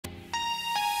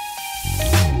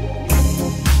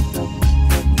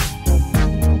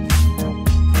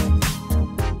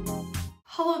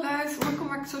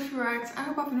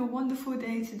wonderful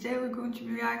day. Today we're going to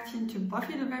be reacting to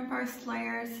Buffy the Vampire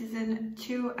Slayer Season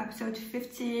 2 Episode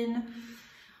 15.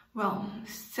 Well,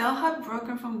 still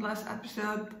heartbroken from the last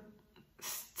episode.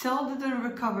 Still didn't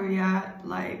recover yet.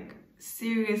 Like,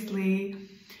 seriously.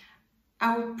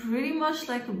 I would pretty much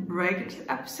like break this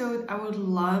episode. I would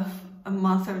love a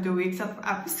Monster of the Week type of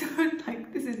episode.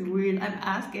 Like, this is weird. I'm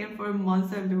asking for a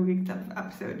Monster of the Week type of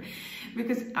episode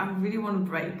because I really want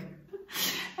to break.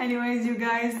 Anyways, you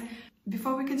guys,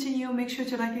 before we continue, make sure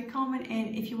to like and comment,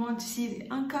 and if you want to see the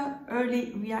uncut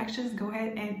early reactions, go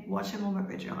ahead and watch them on my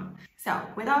Patreon. So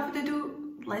without further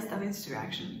ado, let's dive into the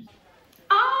reaction.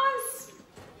 Oz!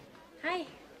 Hi.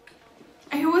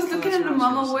 And he was looking at the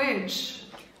Mama Witch.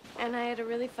 And I had a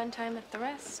really fun time at the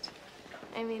rest.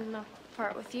 I mean, the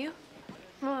part with you.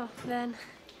 Well, then...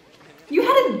 You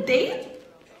had a date?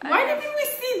 Why didn't we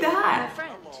see My that?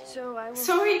 friend. So I will...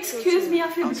 Sorry, excuse me, I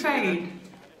feel betrayed.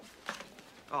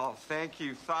 Oh, thank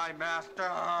you, Thigh Master.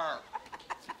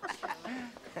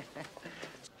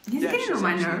 He's getting on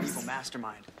my nerves. Evil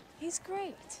mastermind. He's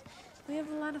great. We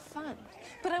have a lot of fun.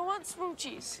 But I want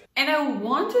smoochies. And I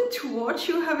wanted to watch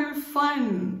you having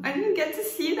fun. I didn't get to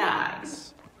see that.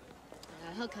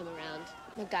 He'll come around.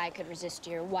 No guy could resist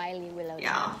your wily willow.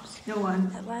 Yeah, no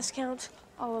one. At last count,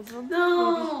 all of them.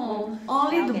 No,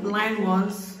 only the blind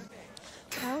ones.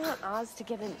 I want Oz to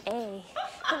get an A.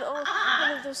 And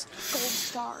one of those gold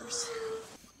stars.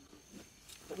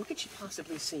 What could she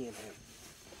possibly see in him?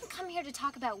 I didn't come here to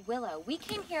talk about Willow. We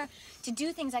came here to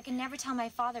do things I can never tell my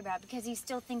father about because he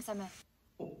still thinks I'm a...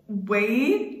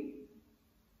 Wait.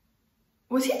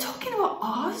 Was he talking about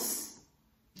Oz?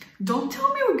 Don't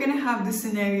tell me we're gonna have the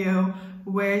scenario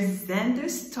where Xander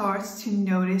starts to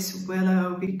notice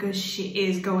Willow because she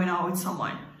is going out with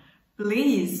someone.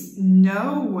 Please,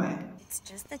 no. It's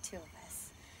just the two of us.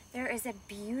 There is a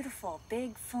beautiful,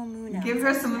 big full moon out. Give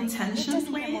her some tonight. attention, It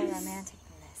doesn't get more please. romantic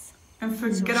than this. And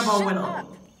forget about Shut Willow. up.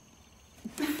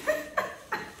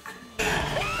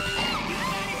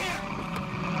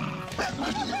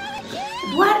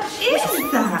 What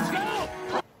is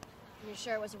that? You're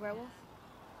sure it was a werewolf?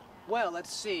 Well,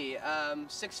 let's see.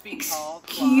 6 feet tall.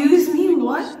 Excuse claws, me, big old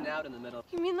what? Snout in the middle.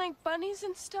 You mean like bunnies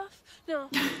and stuff? No,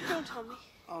 don't tell me.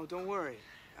 Oh, don't worry.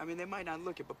 I mean, they might not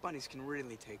look it, but bunnies can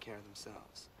really take care of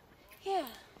themselves. Yeah.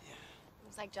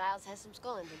 Looks like Giles has some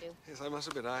schooling to do. Yes, I must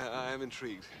admit, I am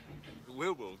intrigued.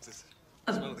 Werewolves is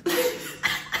one of the classics.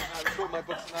 I've taught my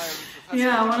books and I am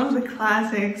Yeah, one of the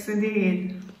classics,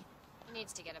 indeed. He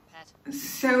needs to get a pet.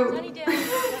 So, Sunnydale is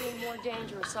becoming more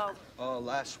dangerous, so... Oh,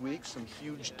 last week, some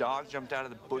huge dogs jumped out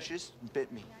of the bushes and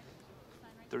bit me.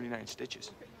 39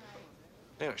 stitches.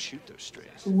 They ought to shoot those strays.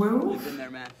 You've werewolf? been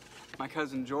there, man. My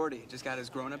cousin Jordy just got his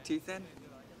grown-up teeth in.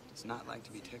 Does not like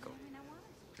to be tickled.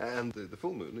 And the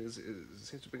full moon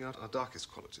seems to bring out our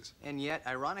darkest qualities. And yet,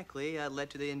 ironically, led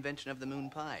to the invention of the moon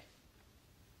pie.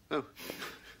 Oh.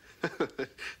 The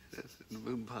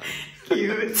moon pie.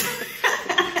 Cute.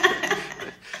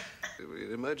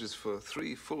 It emerges for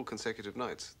 3 full consecutive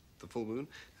nights. The full moon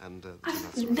and the 2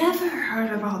 nights. I've never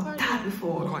heard about that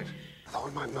before. Quite. I thought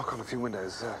we might knock on a few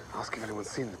windows, ask if anyone's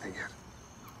seen anything yet.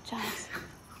 Giles,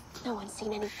 no one's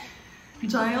seen anything.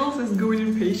 Giles is going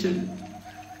impatient.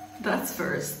 That's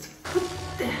first. What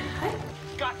the heck?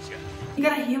 Gotcha! You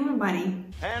got a human body.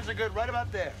 Hands are good right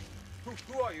about there.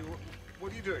 Who are you?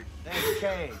 What are you doing? Name's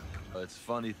Kane. It's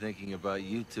funny thinking about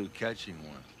you two catching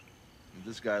one.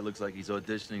 This guy looks like he's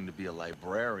auditioning to be a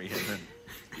librarian.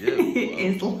 Yeah,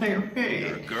 It's like, you're a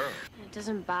hey. girl. It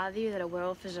doesn't bother you that a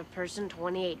werewolf is a person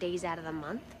 28 days out of the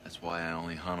month? That's why I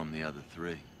only hunt him the other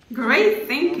 3. Great On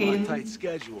thinking. a tight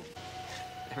schedule.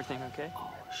 Everything okay?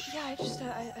 Yeah, I just,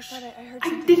 I thought I heard I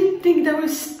something didn't think that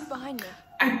was... behind me.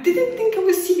 I didn't think I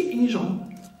was seeing Angel.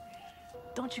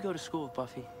 Don't you go to school with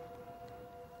Buffy?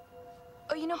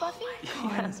 Oh, you know Buffy?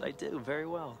 Yes, I do. Very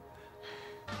well.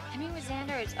 I mean, with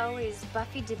Xander, it's always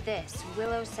Buffy did this,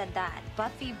 Willow said that.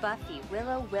 Buffy,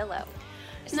 Willow, Willow.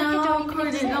 It's like No, it don't even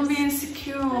Courtney, don't be exist.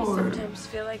 insecure. I sometimes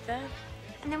feel like that.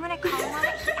 And then when I call him on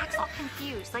it, he acts all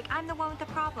confused, like I'm the one with the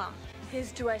problem.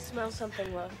 His do I smell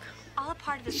something look. All a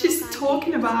part of the She's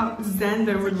talking about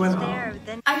Xander with Willow. there,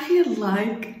 then I feel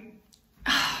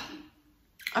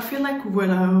like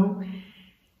Willow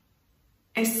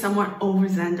is somewhat over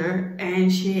Xander,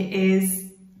 and she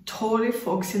is totally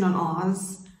focusing on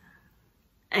Oz.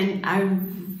 And I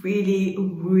really,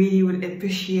 really would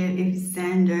appreciate if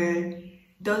Xander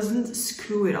doesn't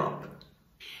screw it up.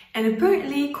 And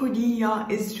apparently Cordelia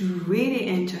is really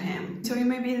into him. So it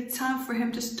may be the time for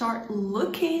him to start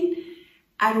looking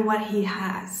at what he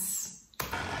has.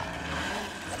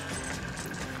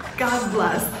 God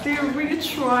bless, they really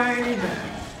tried.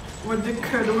 with the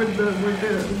curtain, with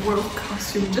the wolf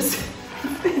costume just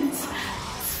fits.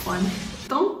 It's fun.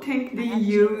 Don't think they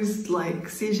used like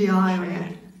CGI on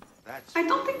it. I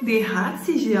don't think they had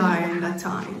CGI in that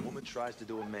time. A woman tries to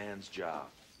do a man's job.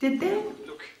 Did they?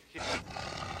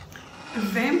 A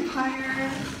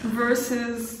vampire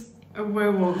versus a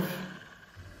werewolf.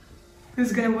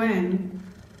 Who's gonna win?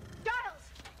 Giles!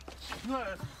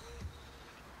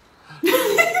 He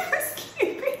was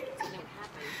sleeping.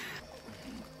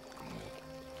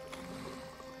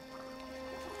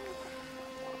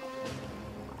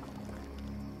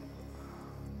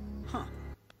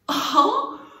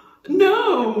 Huh?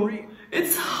 No!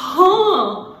 It's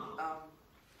huh!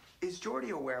 Is Jordy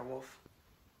a werewolf?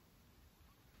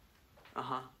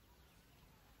 Uh-huh.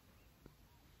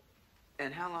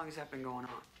 And how long has that been going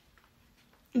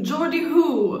on? Jordy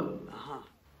who? Uh-huh.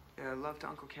 Yeah, love to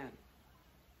Uncle Ken.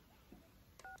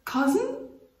 Cousin?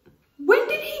 When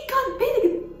did he got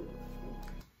big?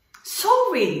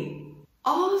 Sorry.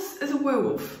 Oz is a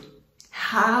werewolf.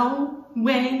 How,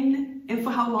 when, and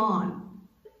for how long?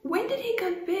 When did he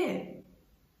get bit?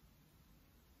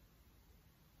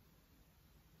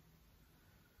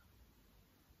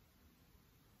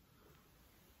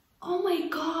 Oh my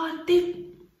god,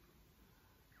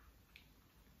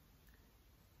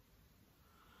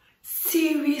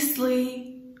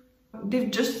 seriously? They've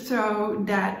just thrown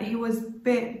that he was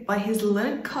bit by his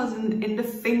little cousin in the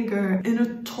finger in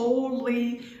a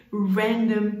totally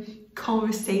random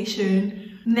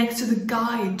conversation next to the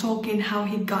guy talking how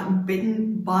he got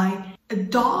bitten by a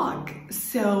dog.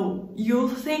 So you'll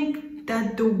think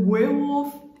that the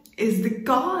werewolf is the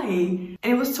guy. And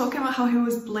he was talking about how he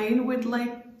was playing with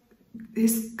like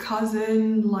his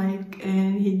cousin, like,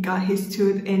 and he got his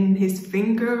tooth in his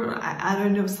finger. I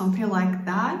don't know, something like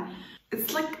that.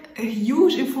 It's like a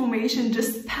huge information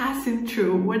just passing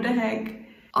through. What the heck?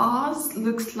 Oz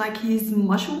looks like he's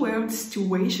much aware of the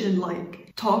situation,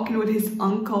 like talking with his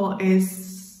uncle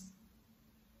is,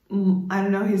 I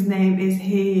don't know his name, is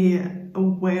he a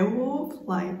werewolf?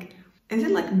 Like, is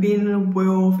it like being a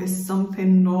werewolf is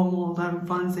something normal that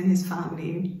runs in his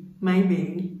family?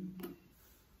 Maybe.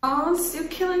 Oz, you're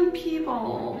killing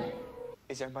people.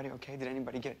 Is everybody okay? Did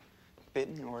anybody get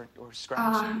bitten or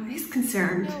scratched? He's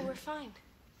concerned. No, we're fine.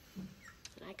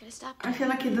 I could have stopped. I feel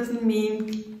like he doesn't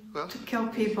mean to kill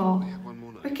people. Yeah, one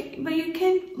more night. Okay, but you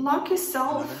can't lock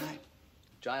yourself.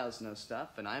 Giles knows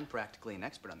stuff, and I'm practically an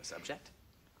expert on the subject.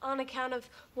 On account of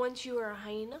once you were a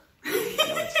hyena? I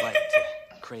know what it's like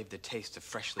to crave the taste of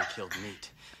freshly killed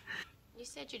meat. You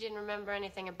said you didn't remember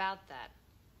anything about that.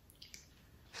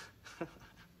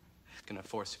 Gonna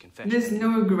force a confession. There's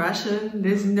no aggression,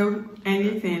 there's no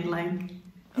anything, like,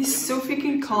 he's so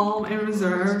freaking calm and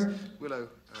reserved. Willow,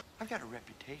 I've got a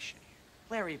reputation here.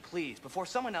 Larry, please, before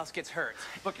someone else gets hurt.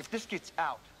 Look, if this gets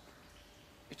out,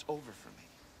 it's over for me.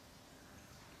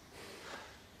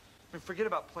 I mean, forget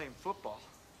about playing football.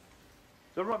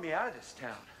 They'll run me out of this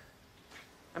town.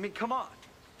 I mean, come on.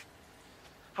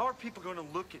 How are people going to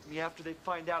look at me after they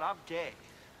find out I'm gay?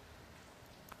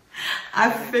 I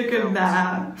figured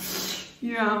that.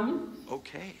 Yeah.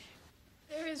 Okay.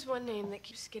 There is one name that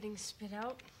keeps getting spit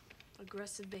out.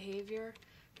 Aggressive behavior,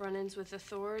 run-ins with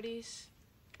authorities,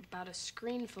 about a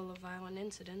screen full of violent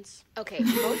incidents. Okay,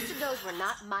 most of those were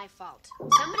not my fault.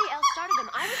 Somebody else started them.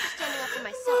 I was just standing up for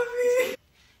myself. I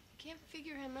can't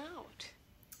figure him out.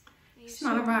 It's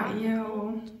not about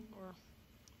you. Or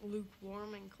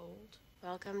lukewarm and cold.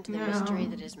 Welcome to the mystery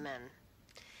that is men.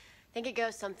 I think it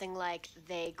goes something like,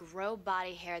 they grow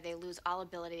body hair, they lose all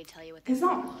ability to tell you what they He's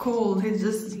not cold, he's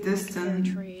just distant.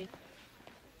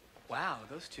 Wow,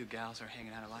 those two gals are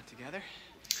hanging out a lot together.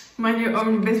 Mind your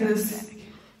own business. So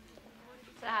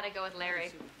how'd it go with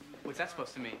Larry? What's that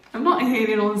supposed to mean? I'm not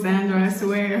hating on Xander, I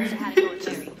swear. So how'd it go with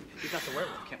Larry? He's not the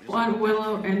werewolf, can't we? Want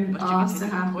Willow and Oz to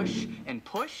happen. Push and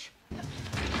push.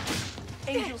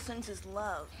 Angel sends his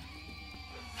love.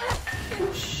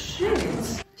 Oh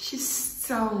shit. She's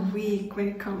so weak when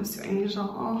it comes to Angel.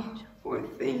 Oh, poor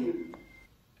thing.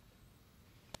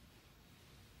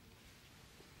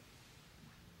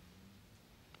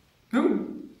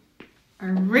 Ooh. I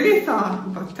really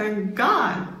thought, but thank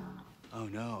God. Oh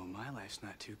no, my life's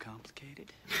not too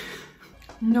complicated.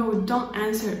 No, don't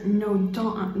answer. No,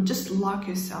 don't. Just lock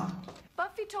yourself.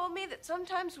 Buffy told me that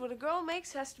sometimes what a girl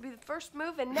makes has to be the first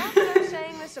move, and now that I'm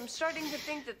saying this, I'm starting to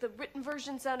think that the written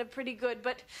version sounded pretty good,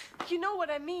 but you know what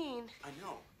I mean.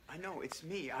 I know, it's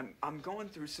me. I'm going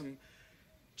through some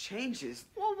changes.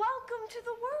 Well, welcome to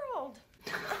the world.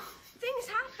 Things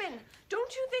happen.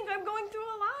 Don't you think I'm going through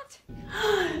a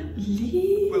lot?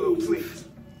 Leave. Willow, please.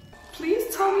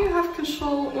 Please tell me you have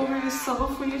control over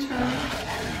yourself when you turn.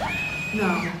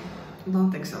 No.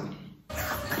 Don't think so.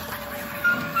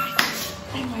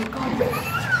 Oh my god.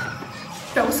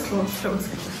 That was close, that was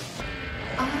close.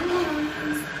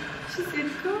 She's a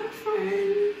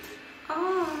girlfriend.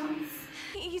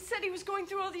 He said he was going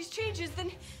through all these changes,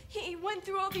 then he went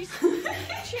through all these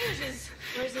changes.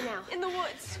 Where's he now? In the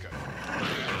woods.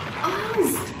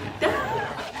 Down.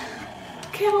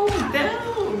 Calm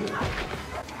down.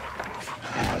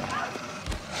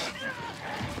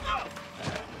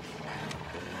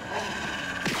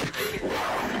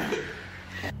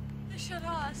 Shut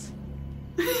Oz.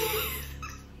 You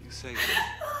say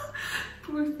that.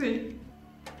 Poor thing.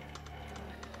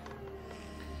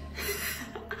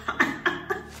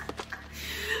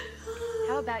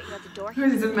 How about you at the door?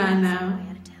 Who's the man now?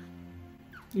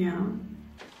 Yeah.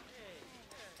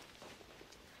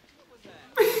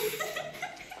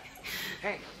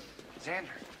 Hey, Xander,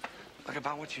 look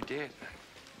about what you did.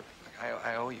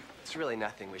 I owe you. It's really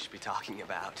nothing we should be talking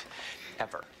about.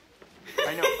 Ever.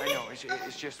 I know.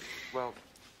 It's just, well,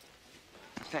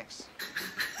 thanks.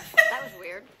 That was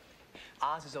weird.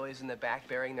 Oz is always in the back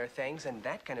burying their things, and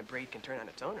that kind of breed can turn on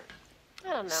its owner. I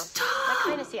don't know. I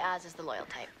kind of see Oz as the loyal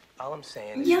type. All I'm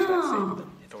saying is Yeah. just not safe.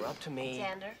 If it were up to me...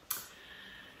 Xander,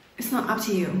 It's not up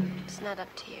to you. it's not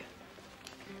up to you.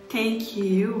 Thank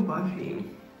you, Buffy.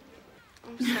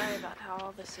 I'm sorry about how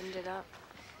all this ended up.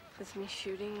 With me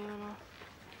shooting you and all.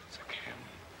 It's okay.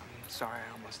 I'm sorry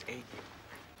I almost ate you.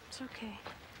 It's okay.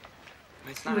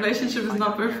 It's The relationship is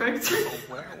not perfect.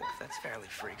 A werewolf, that's fairly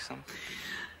freaksome.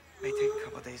 May take a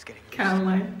couple of days getting used to.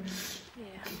 Caroline.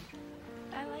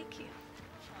 Yeah. I like you.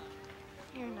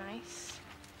 You're nice.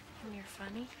 And you're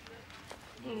funny.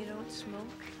 And you don't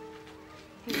smoke.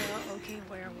 You're an okay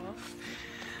werewolf.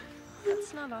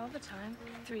 That's not all the time.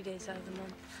 3 days out of the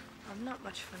month. I'm not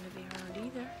much fun to be around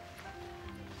either.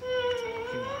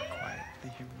 You are quite the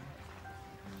human.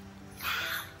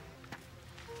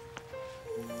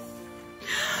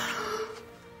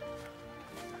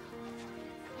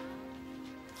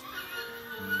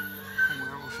 A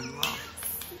werewolf in love.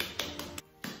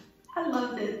 I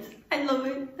loved it. I love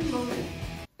it. I love it.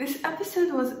 This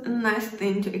episode was a nice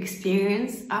thing to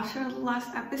experience after the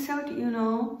last episode, you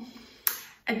know.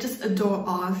 I just adore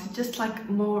Oz. Just like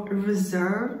more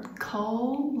reserved,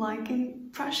 calm, like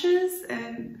and precious,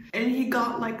 and he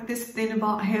got like this thing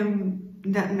about him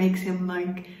that makes him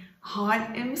like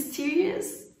hot and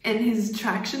mysterious. And his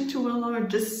attraction to Willow are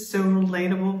just so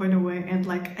relatable, by the way. And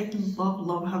like I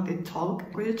love how they talk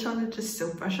with each other, just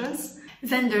so precious.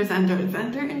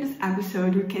 Xander in this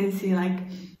episode, we can see like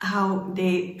how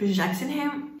they project in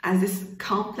him as this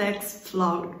complex,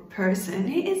 flawed person.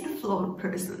 He is a flawed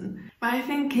person, but I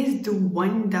think he's the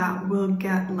one that will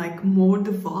get like more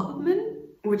development,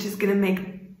 which is gonna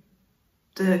make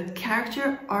the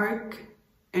character arc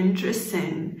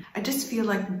interesting. I just feel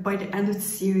like by the end of the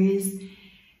series,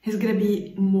 he's gonna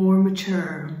be more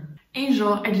mature.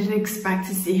 Angel, I didn't expect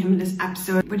to see him in this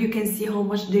episode, but you can see how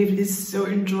much David is so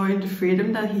enjoying the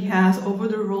freedom that he has over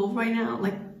the role right now.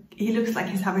 Like, he looks like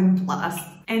he's having a blast.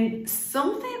 And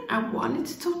something I wanted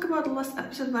to talk about the last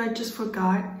episode, but I just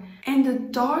forgot. In the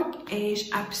Dark Age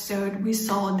episode, we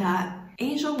saw that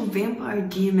Angel Vampire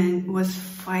Demon was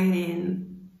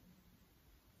fighting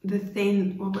the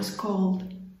thing, what was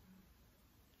called?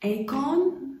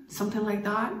 Akon? Something like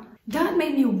that. That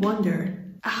made me wonder,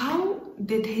 how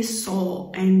did his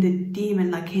soul and the demon,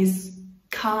 like his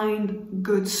kind,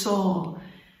 good soul,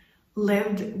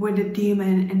 lived with the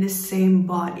demon in the same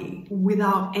body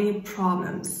without any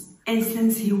problems? And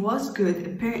since he was good,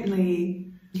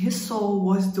 apparently his soul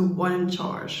was the one in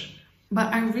charge.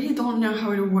 But I really don't know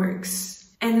how it works.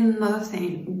 And another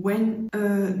thing, when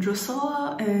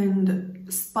Drusilla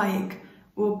and Spike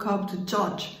woke up to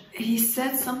Judge, he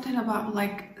said something about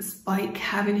like Spike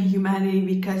having humanity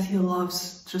because he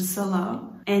loves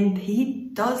Drusilla, and he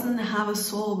doesn't have a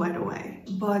soul, by the way.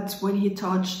 But when he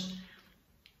touched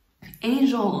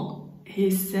Angel, he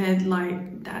said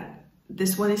like that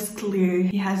this one is clear,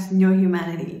 he has no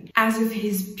humanity, as if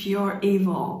he's pure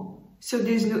evil. So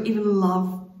there's no even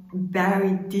love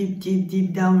buried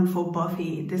deep down for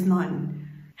Buffy. There's none.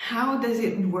 How does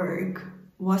it work?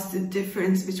 What's the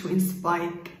difference between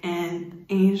Spike and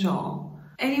Angel?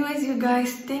 Anyways, you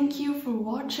guys, thank you for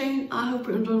watching. I hope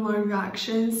you enjoyed my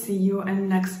reaction. See you in the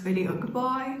next video.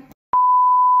 Goodbye.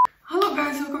 Hello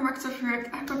guys, welcome back to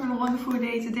Sofiereacts. I hope you're having a wonderful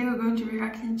day. Today we're going to be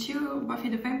reacting to Buffy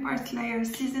the Vampire Slayer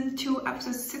Season 2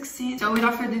 Episode 16. So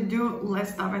without further ado,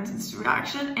 let's dive into this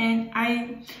reaction. And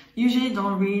I usually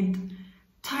don't read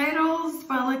titles,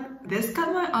 but like this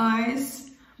caught my eyes.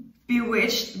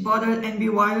 Bewitched, Bothered and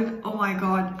Bewildered. Oh my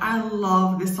god, I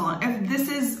love this song. If this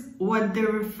is what they're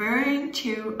referring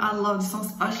to. I love the song,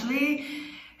 especially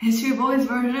History Boys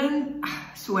version.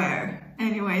 I swear.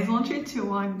 Anyways, 1, 3, 2,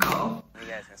 1, go. You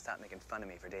guys gonna stop making fun of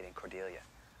me for dating Cordelia?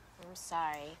 I'm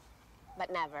sorry,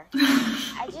 but never.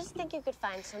 I just think you could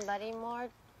find somebody more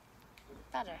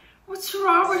better. What's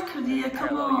wrong with Cordelia? Come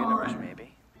Parallel universe, on.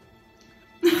 maybe.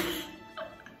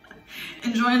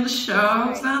 Enjoying the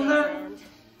show, Xander?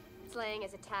 Slaying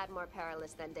is a tad more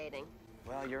perilous than dating.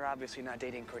 Well, you're obviously not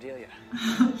dating Cordelia.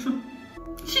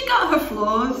 She got her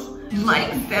flaws,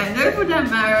 like Xander for that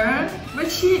matter,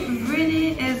 but she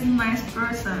really is a nice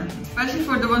person, especially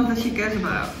for the ones that she cares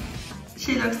about.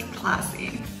 She looks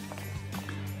classy.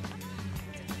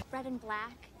 Red and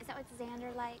black, is that what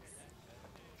Xander likes?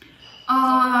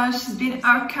 Oh, she's been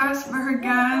outcast by her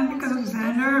gang because of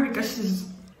Xander, because she's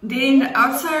dating the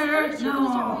outsider?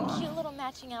 No. Cute little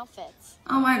matching outfits.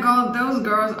 Oh my god, those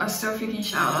girls are so freaking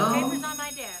shallow. Papers on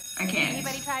my desk. I can't.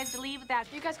 Anybody tries to leave without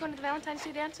you guys going to the Valentine's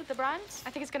Day dance with the brides?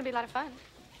 I think it's gonna be a lot of fun.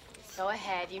 Go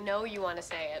ahead, you know you want to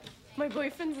say it. My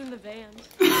boyfriend's in the band.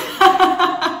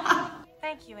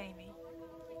 Thank you, Amy.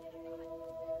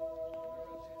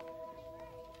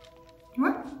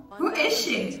 What? Who is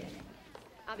she?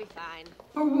 I'll be fine.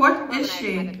 Or what is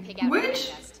she?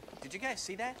 Which? Did you guys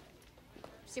see that?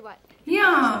 See what?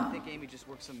 Yeah. I think Amy just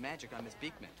worked some magic on Miss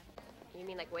Beekman. You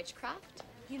mean like witchcraft?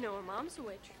 You know her mom's a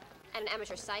witch. And an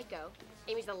amateur psycho.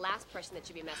 Amy's the last person that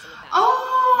should be messing with that.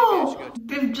 Oh!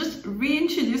 They've just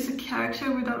reintroduced a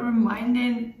character without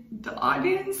reminding the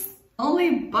audience?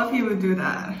 Only Buffy would do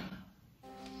that.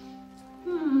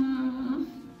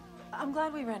 I'm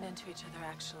glad we ran into each other,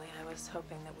 actually. I was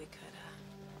hoping that we could,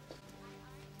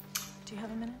 Do you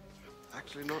have a minute?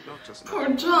 Actually, not just now. Poor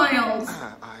Giles.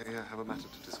 I have a matter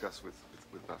to discuss with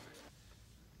Buffy.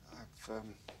 I've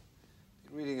been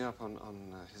reading up on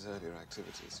his earlier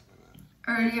activities.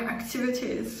 Earlier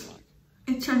activities.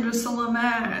 It's under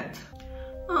Salamat.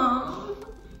 Oh,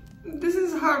 this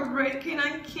is heartbreaking.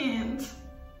 I can't.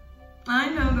 I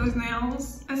know those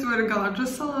nails. I swear to God,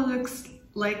 Drusilla looks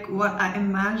like what I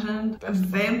imagined a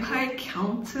vampire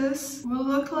countess will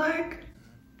look like.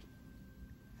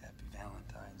 Happy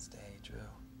Valentine's Day, Drew.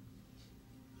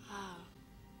 Oh.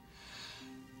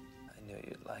 I knew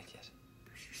you'd like it.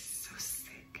 This is so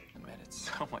sick. I mean, it's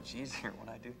so much easier when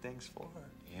I do things for her.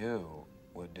 You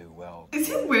would do well. Is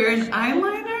he wearing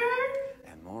eyeliner?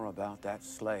 And more about that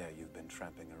Slayer you've been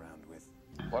tramping around with.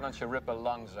 Why don't you rip her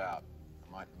lungs out?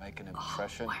 Might make an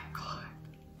impression. Oh my God.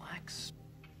 Likes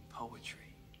poetry.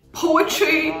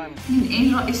 Poetry? And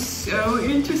Angel is so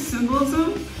into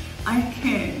symbolism. I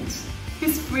can't.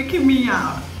 He's freaking me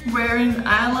out. Wearing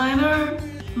eyeliner,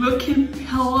 looking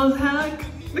pale as heck.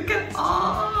 Look at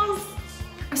us.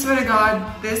 I swear to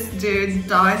God, this dude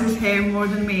dyes his hair more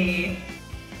than me.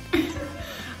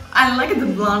 I like the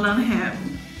blonde on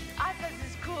him. I thought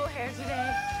this cool hair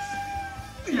today.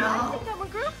 Yeah. I think I'm a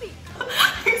groupie.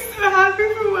 I'm so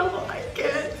happy for Willow. I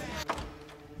can't.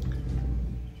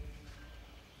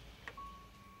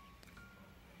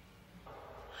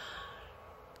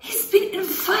 He's been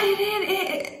invited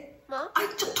in.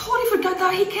 I totally forgot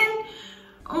that he can.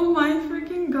 Oh my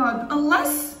freaking God.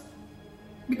 Unless,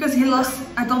 because he lost,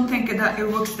 I don't think that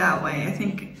it works that way. I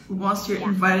think once you're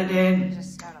invited in,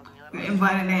 you're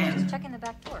invited in. Just checking the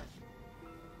back door.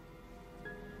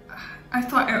 I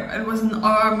thought it was an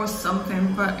arm or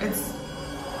something, but it's,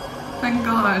 thank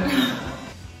God.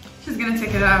 She's gonna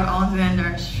take it out on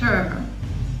Xander, sure.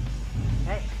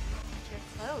 Hey. Your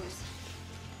clothes.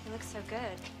 You look so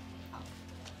good.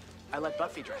 I let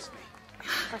Buffy dress me.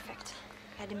 Perfect.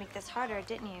 Had to make this harder,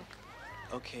 didn't you?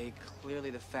 Okay, clearly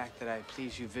the fact that I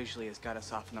please you visually has got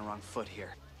us off on the wrong foot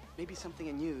here. Maybe something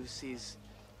in you sees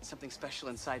something special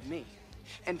inside me,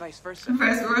 and vice versa.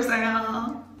 Vice versa,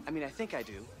 yeah. I mean, I think I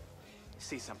do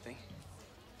see something.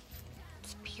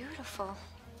 It's beautiful.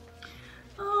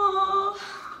 Oh.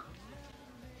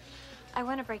 I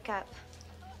want to break up.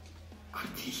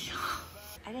 Cordelia.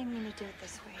 I didn't mean to do it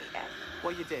this way.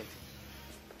 Well, you did.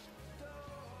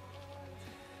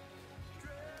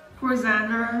 Poor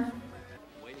Xander.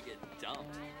 Way to get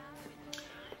dumped.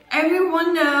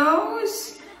 Everyone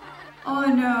knows. Oh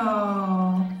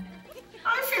no.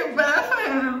 I feel bad for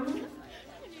him.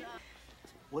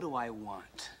 What do I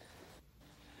want?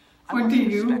 What do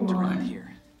you respect around want?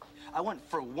 here. I want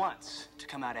for once to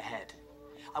come out ahead.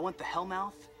 I want the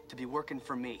Hellmouth to be working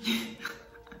for me.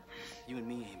 You and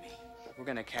me, Amy. We're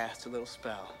gonna cast a little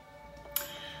spell.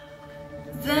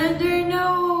 Xander,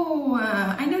 no.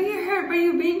 I know you're hurt, but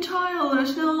you're being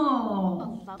childish.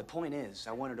 No. The point is,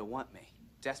 I want her to want me,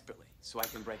 desperately, so I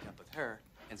can break up with her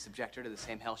and subject her to the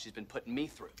same hell she's been putting me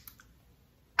through.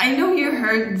 I know you're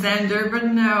hurt, Xander, but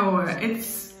no.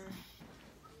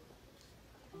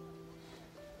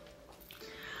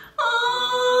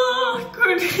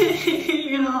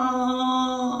 Cordelia.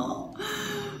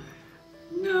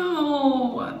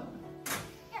 No.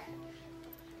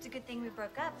 It's a good thing we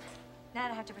broke up. Now I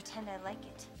don't have to pretend I like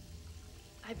it.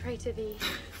 I pray to thee.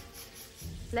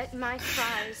 Let my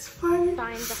cries find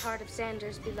the heart of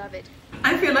Xander's beloved.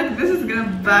 I feel like this is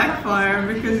gonna backfire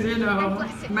because, you know,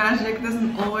 magic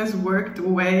doesn't always work the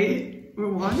way we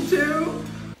want to.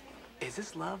 Is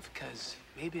this love? Because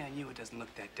maybe I knew it doesn't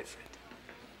look that different.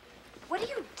 What are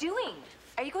you doing?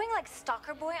 Are you going like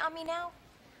stalker boy on me now?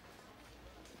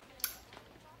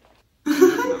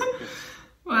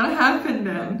 What happened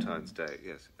then? Valentine's Day,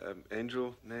 yes.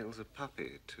 Angel nails a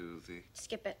puppy to the...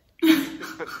 Skip it.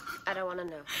 I don't want to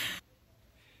know.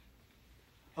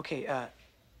 Okay,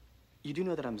 you do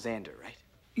know that I'm Xander, right?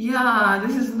 Yeah,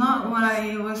 this is not what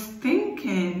I was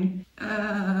thinking.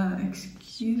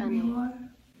 Excuse me, what?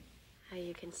 How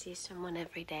you can see someone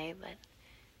every day, but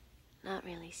not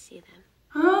really see them.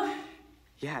 Huh?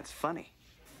 Yeah, it's funny.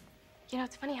 You know,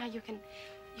 it's funny how you can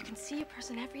see a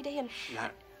person every day and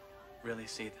Not really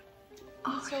see them.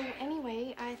 So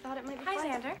anyway, I thought it might be Hi,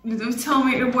 fun. Xander. Don't tell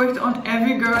me it worked on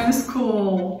every girl in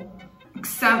school.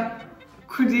 Except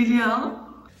Cordelia.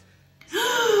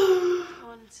 I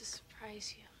wanted to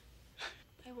surprise you.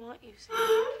 I want you,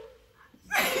 Xander,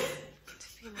 to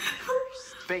be my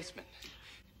first. Basement.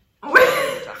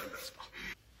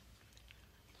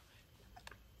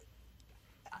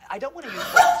 I don't want to use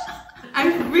words. I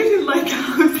really like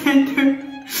how Xander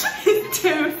is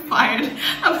terrified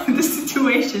about the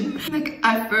situation. Like,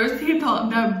 at first he thought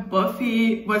that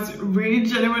Buffy was really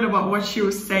genuine about what she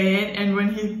was saying, and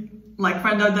when he like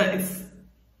found out that it's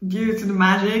due to the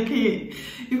magic,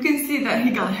 you can see that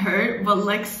he got hurt, but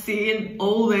like seeing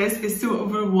all this is so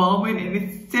overwhelming and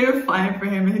it's terrifying for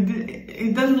him.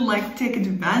 He doesn't like take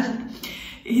advantage.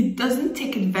 He doesn't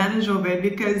take advantage of it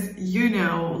because, you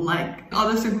know, like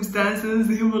other circumstances,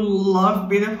 he would love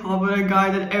being a popular guy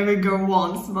that every girl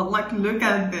wants. But like, look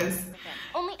at this.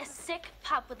 Only a sick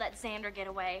pup would let Xander get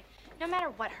away, no matter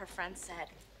what her friends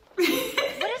said. What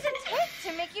does it take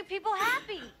to make you people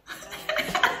happy?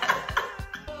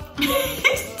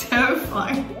 He's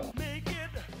terrifying.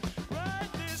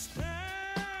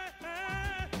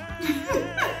 I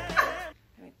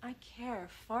mean, I care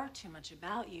far too much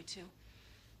about you two.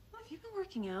 Have you been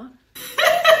working out? Do you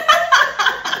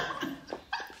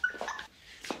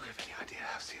have any idea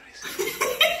how serious it is?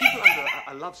 People under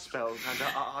a love spell and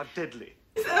are deadly.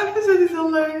 This episode is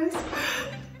hilarious.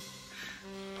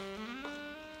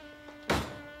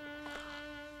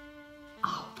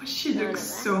 Oh, but she looks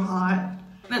so hot.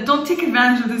 Now, don't take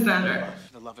advantage of this, Xander.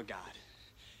 For the love of God,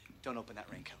 don't open that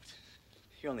raincoat.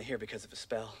 You're only here because of a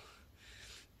spell.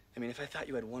 I mean, if I thought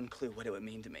you had one clue what it would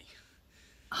mean to me.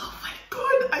 Oh my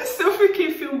god, I so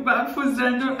freaking feel bad for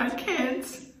Xander. I can't.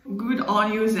 Good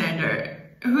on you, Xander.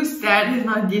 Who said he's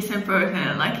not a decent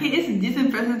person? Like, he is a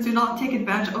decent person to not take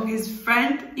advantage of his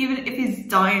friend, even if he's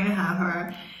dying to have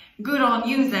her. Good on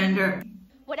you, Xander.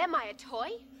 What am I, a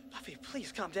toy? Buffy,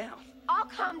 please calm down. I'll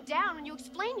calm down when you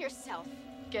explain yourself.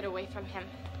 Get away from him.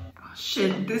 Oh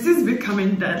shit, this is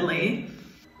becoming deadly.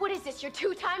 What is this, you're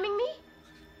two-timing me?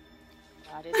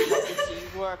 That is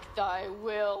legacy work thy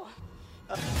will.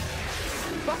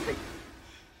 Buffy!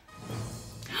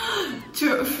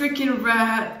 To freaking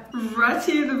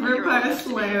Ratty the Vampire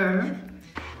Slayer.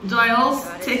 Giles,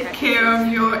 take care of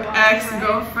your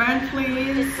ex-girlfriend,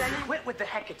 please. Quit with the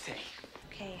Hecate.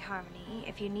 Okay, Harmony,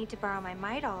 if you need to borrow my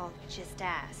might, I'll just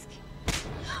ask.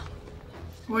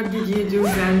 What did you do,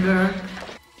 Xander?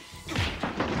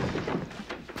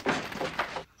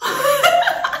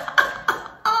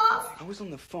 I was on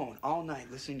the phone all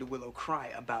night listening to Willow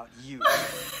cry about you.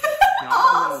 Now,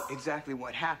 I don't know exactly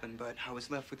what happened, but I was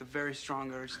left with a very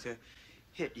strong urge to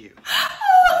hit you.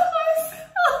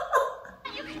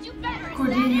 You can do better.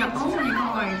 Cordelia, oh my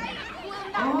god.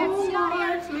 Oh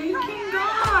my freaking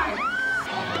god.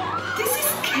 This is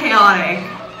chaotic.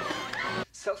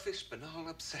 Selfish, banal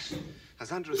obsession.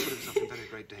 Xander has put himself in very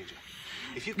great danger.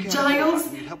 If you care,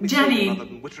 Giles, you help me Jenny, rather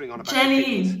than wittering on about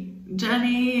ridiculous.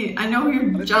 Jenny, I know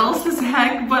you're jealous as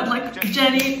heck, but like,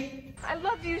 Jenny. I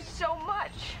love you so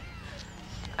much.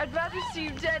 I'd rather see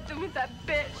you dead than with that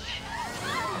bitch.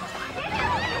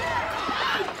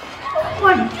 Oh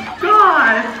my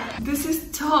god. This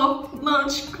is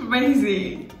top-notch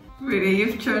crazy. Really,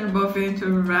 you've turned Buffy into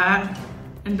a rat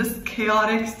in this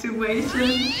chaotic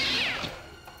situation.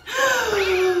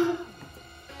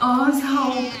 Oz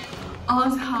help.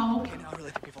 Oz help. Okay, now I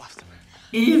really think we've lost him.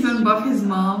 Even Buffy's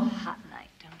mom. Hot night,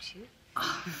 don't you?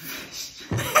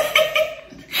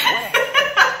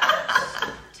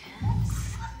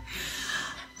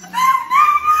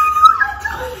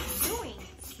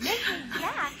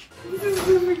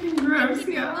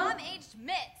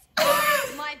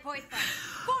 My boyfriend.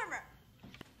 Former.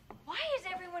 Why has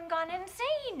everyone gone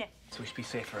insane? So we should be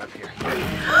safer up here.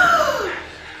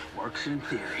 Works in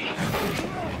theory.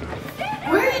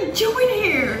 What are you doing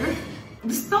here?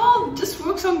 This doll just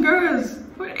works on girls.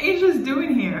 What Asia's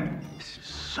doing here? This is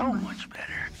so much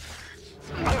better.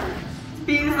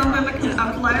 Being something like an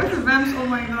outlier for vamps, oh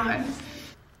my god.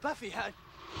 Buffy had...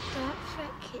 That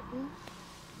fat kitten.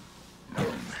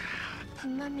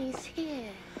 Mummy's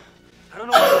here. I don't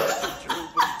know what this is, Drew,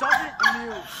 but it doesn't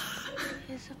amuse.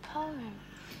 It's a poem.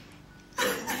 I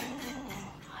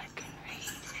can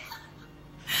read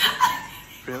it.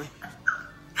 Really?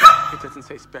 It doesn't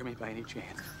say spare me by any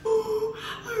chance.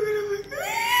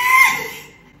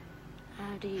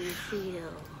 How do you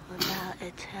feel about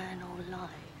eternal life?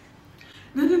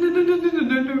 No.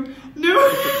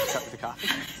 Start with the coffee.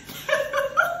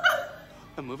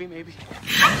 A movie, maybe?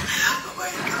 Oh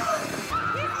my god.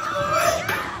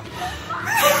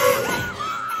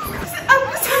 This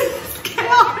episode is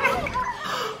chaotic.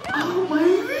 Oh my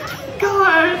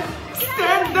god.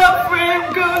 Stand up for him,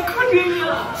 girl,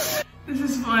 Cordelia. This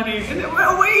is funny. What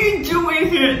are you doing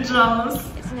here, Giles?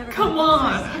 Come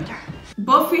on.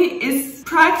 Buffy is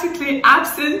practically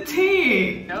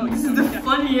absentee. This is the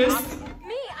funniest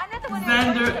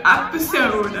Xander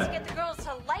episode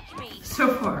so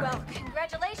far. Well,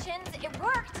 congratulations, it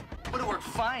worked. Would have worked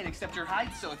fine, except your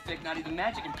hide's so thick, not even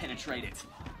magic can penetrate it.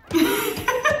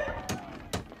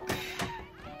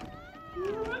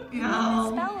 Yeah. The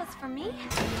spell was for me.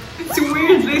 It's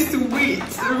weirdly sweet,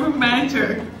 so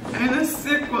romantic, in a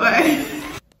sick way.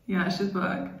 Yeah, she's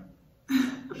back.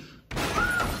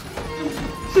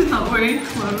 She's not wearing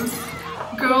clothes.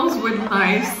 Girls with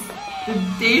knives. The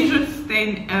dangerous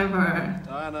thing ever.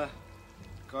 Diana,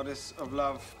 goddess of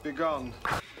love, begone.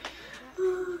 What's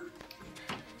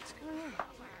going on?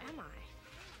 Where am I?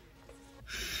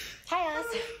 Hi, Oz.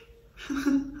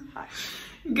 Hi.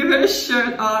 Give her a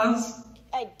shirt, Oz.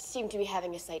 I seem to be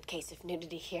having a slight case of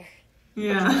nudity here.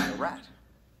 Yeah. A rat.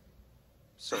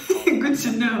 So good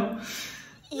to know.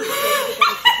 You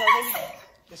clothing?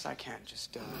 Yes, I can.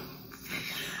 Just,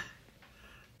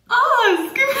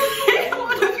 Oz, give her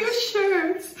one of your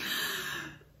shirts.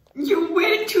 You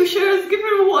wear 2 shirts, give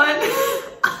her one.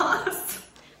 Oz.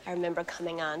 I remember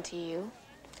coming on to you.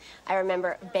 I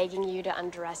remember begging you to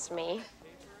undress me.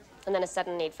 And then a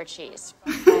sudden need for cheese. I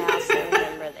also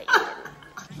remember that you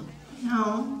didn't.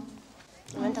 No.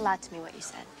 It meant a lot to me what you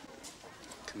said.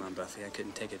 come on, Buffy. I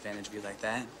couldn't take advantage of you like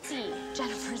that. See,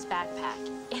 Jennifer's backpack.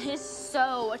 It is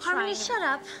so attractive. Harmony, shut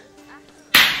up.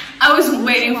 I was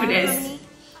waiting for this.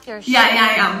 Yeah,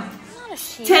 I am.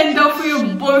 Stand up for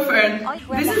your boyfriend.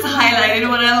 This is highlighted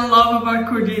what I love about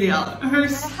Cordelia. Her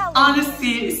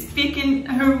honesty, speaking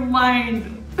her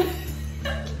mind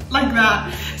like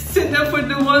that. Stand up for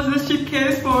the ones that she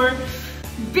cares for.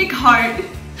 Big heart.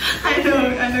 I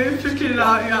know, you figured it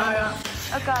out, yeah.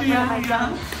 Oh God, what have I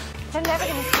done? They're never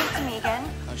gonna speak to me again.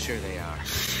 Oh, sure they are.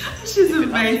 She's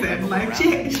amazing. Like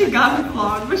she got me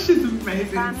clogged, but she's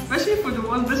amazing. Especially for the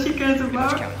ones that she cares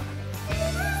about.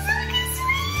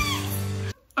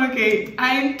 Okay,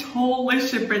 I'm totally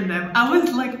shipping them. I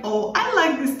was like, oh, I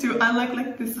like this too. I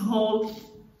like this whole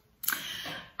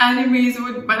enemies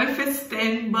with benefits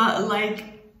thing, but like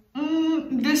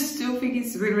this two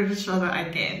figures with each other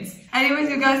against. Anyways,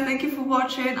 you guys, thank you for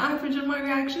watching. I hope you enjoyed my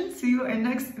reaction. See you in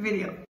next video.